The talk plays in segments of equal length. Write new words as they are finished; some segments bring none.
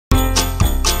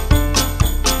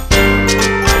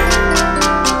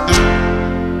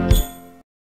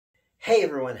Hey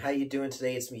everyone, how you doing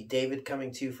today? It's me, David,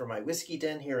 coming to you from my whiskey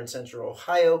den here in Central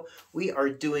Ohio. We are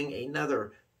doing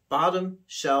another bottom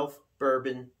shelf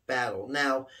bourbon battle.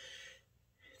 Now,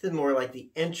 this is more like the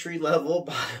entry-level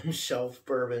bottom shelf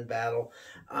bourbon battle,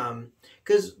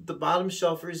 because the bottom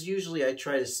shelfers, usually I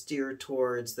try to steer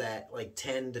towards that like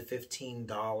 $10 to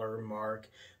 $15 mark.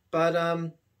 But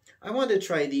I wanted to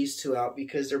try these two out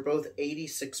because they're both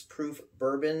 86 proof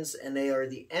bourbons, and they are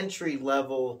the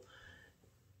entry-level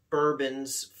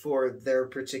bourbons for their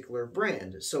particular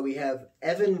brand. So we have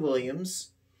Evan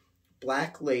Williams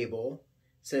Black Label.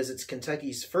 It says it's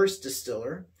Kentucky's first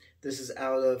distiller. This is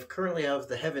currently out of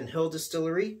the Heaven Hill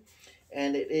Distillery,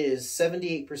 and it is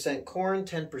 78% corn,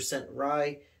 10%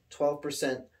 rye,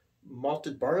 12%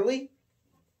 malted barley.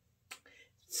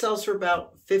 It sells for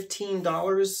about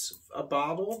 $15 a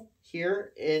bottle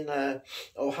here in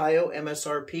Ohio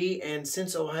MSRP, and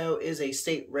since Ohio is a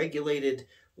state-regulated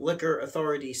liquor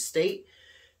authority state,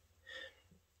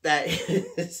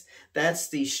 that's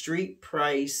the street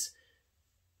price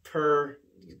per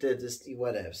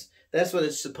whatevs. That's what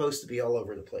it's supposed to be all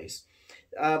over the place.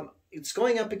 It's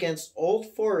going up against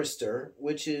Old Forester,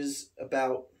 which is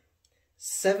about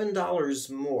 $7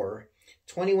 more,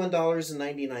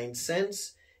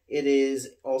 $21.99. It is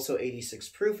also 86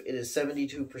 proof. It is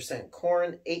 72%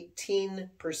 corn,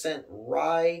 18%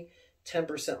 rye,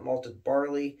 10% malted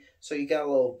barley. So you got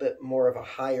a little bit more of a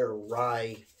higher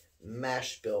rye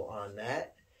mash bill on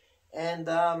that. And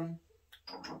I'm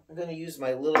going to use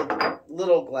my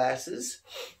little glasses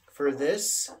for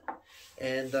this.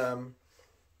 And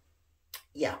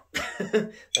yeah,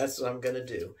 that's what I'm going to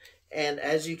do. And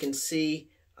as you can see,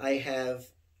 I have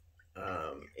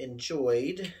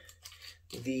enjoyed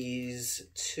these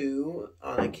two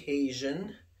on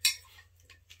occasion.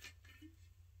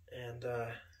 And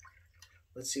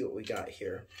let's see what we got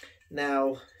here.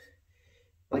 Now,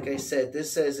 like I said,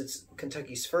 this says it's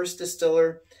Kentucky's first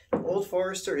distiller. Old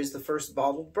Forester is the first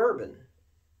bottled bourbon.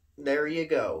 There you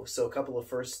go. So a couple of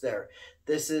firsts there.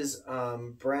 This is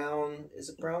Brown, is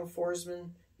it Brown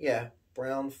Forsman? Yeah,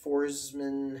 Brown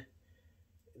Forsman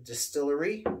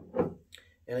Distillery.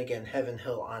 And again, Heaven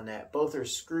Hill on that. Both are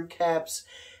screw caps.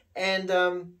 And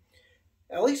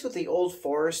at least with the Old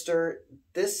Forester,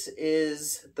 this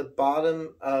is the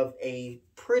bottom of a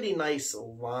pretty nice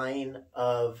line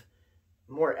of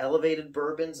more elevated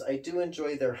bourbons. I do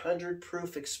enjoy their 100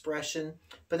 proof expression,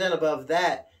 but then above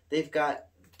that, they've got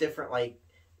different like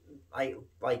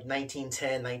 1910,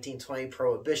 1920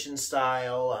 Prohibition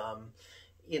style,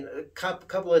 you know, a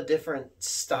couple of different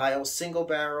styles, single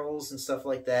barrels and stuff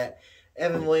like that.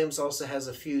 Evan Williams also has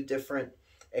a few different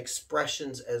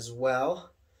expressions as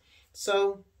well.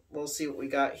 So we'll see what we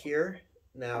got here.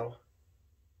 Now,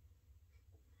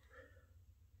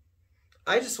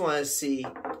 I just want to see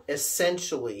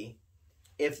essentially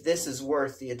if this is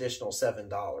worth the additional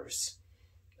 $7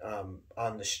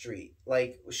 on the street.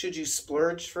 Like, should you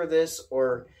splurge for this,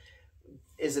 or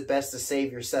is it best to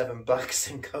save your $7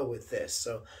 and go with this?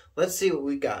 So let's see what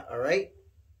we got. All right.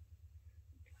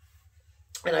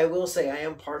 And I will say I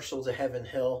am partial to Heaven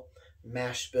Hill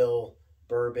mash bill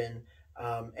bourbon.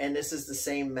 And this is the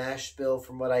same mash bill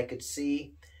from what I could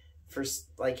see for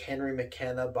like Henry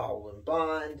McKenna Bottled and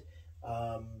Bond.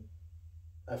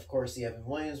 Of course, the Evan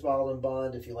Williams Bottled and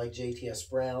Bond. If you like JTS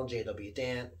Brown, JW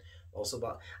Dant, also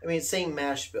bought. I mean, same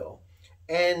mash bill.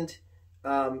 And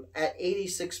at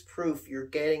 86 proof, you're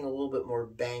getting a little bit more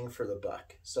bang for the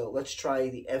buck. So let's try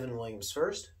the Evan Williams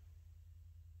first.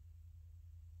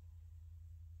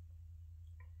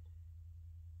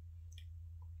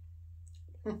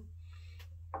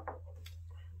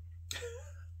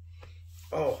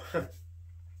 Oh,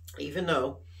 even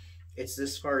though it's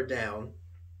this far down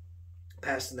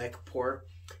past the neck pour,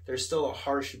 there's still a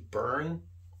harsh burn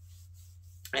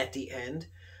at the end.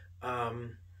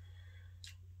 But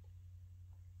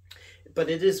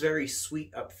it is very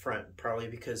sweet up front, probably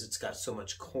because it's got so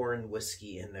much corn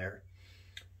whiskey in there.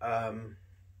 But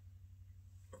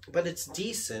it's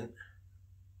decent.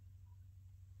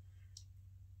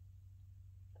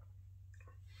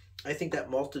 I think that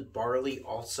malted barley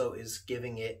also is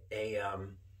giving it a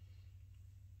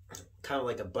kind of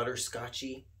like a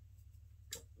butterscotchy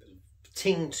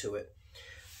ting to it.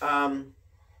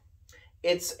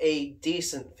 It's a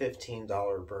decent $15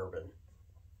 bourbon.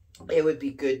 It would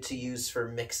be good to use for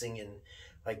mixing in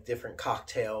like different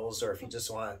cocktails, or if you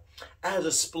just want to add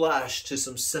a splash to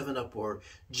some 7-Up or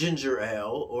ginger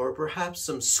ale, or perhaps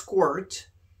some squirt,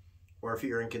 or if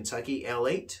you're in Kentucky,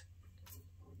 L8.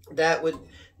 That would,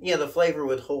 yeah, the flavor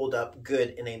would hold up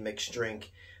good in a mixed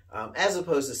drink, as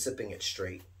opposed to sipping it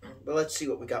straight. But let's see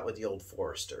what we got with the Old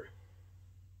Forester.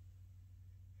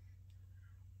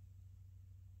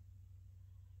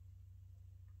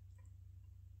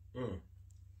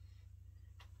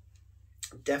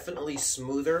 Definitely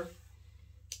smoother.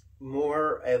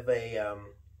 More of a,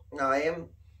 now I am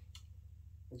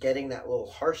getting that little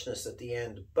harshness at the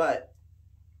end, but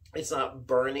it's not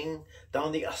burning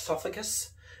down the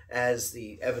esophagus as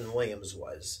the Evan Williams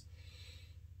was.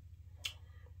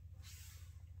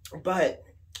 But,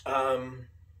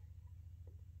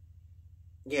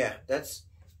 yeah, that's,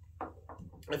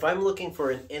 if I'm looking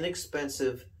for an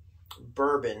inexpensive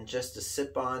bourbon just to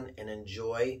sip on and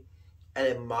enjoy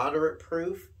at a moderate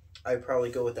proof, I'd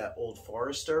probably go with that Old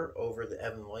Forester over the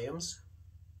Evan Williams.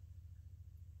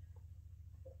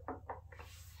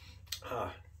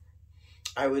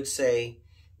 I would say,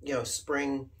 you know,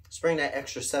 spring that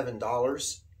extra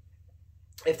 $7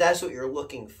 if that's what you're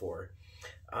looking for.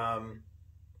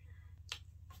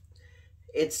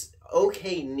 It's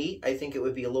okay neat. I think it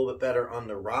would be a little bit better on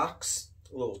the rocks,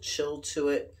 a little chill to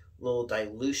it, a little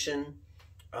dilution.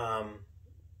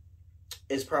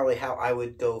 Is probably how I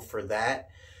would go for that.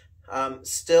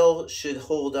 Still should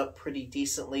hold up pretty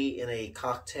decently in a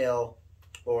cocktail,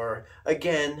 or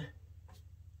again,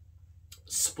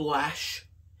 splash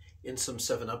in some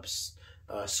 7-Ups,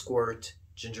 squirt,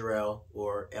 ginger ale,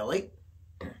 or L8.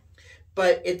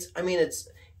 But it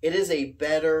is a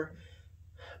better,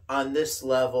 on this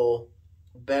level,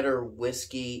 better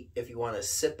whiskey if you want to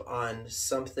sip on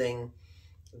something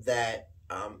that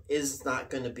is not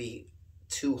going to be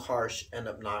too harsh and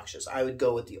obnoxious. I would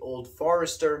go with the Old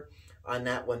Forester on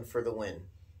that one for the win.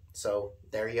 So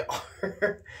there you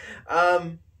are.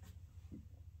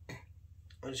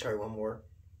 Let me try one more.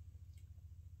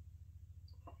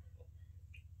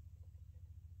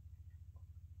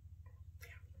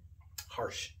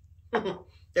 Harsh.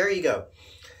 There you go.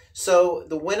 So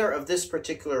the winner of this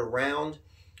particular round,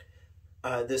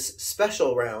 this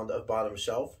special round of Bottom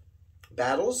Shelf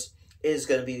Battles, is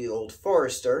going to be the Old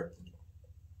Forester.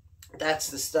 That's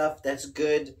the stuff. That's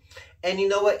good. And you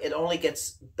know what? It only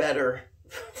gets better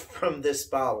from this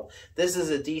bottle. This is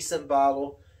a decent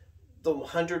bottle. The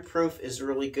 100 proof is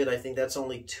really good. I think that's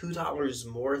only $2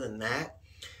 more than that.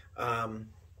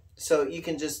 So you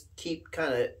can just keep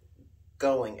kind of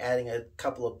going, adding a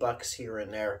couple of bucks here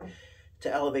and there to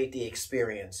elevate the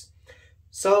experience.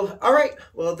 So, all right.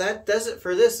 Well, that does it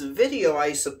for this video,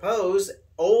 I suppose.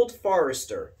 Old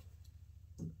Forester.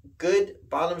 Good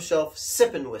bottom shelf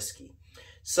sipping whiskey.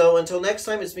 So until next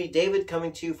time, it's me, David,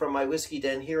 coming to you from my whiskey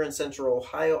den here in Central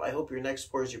Ohio. I hope your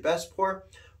next pour is your best pour.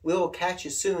 We will catch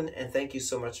you soon, and thank you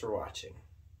so much for watching.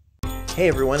 Hey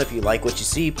everyone, if you like what you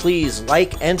see, please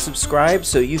like and subscribe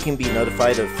so you can be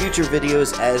notified of future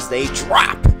videos as they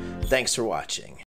drop. Thanks for watching.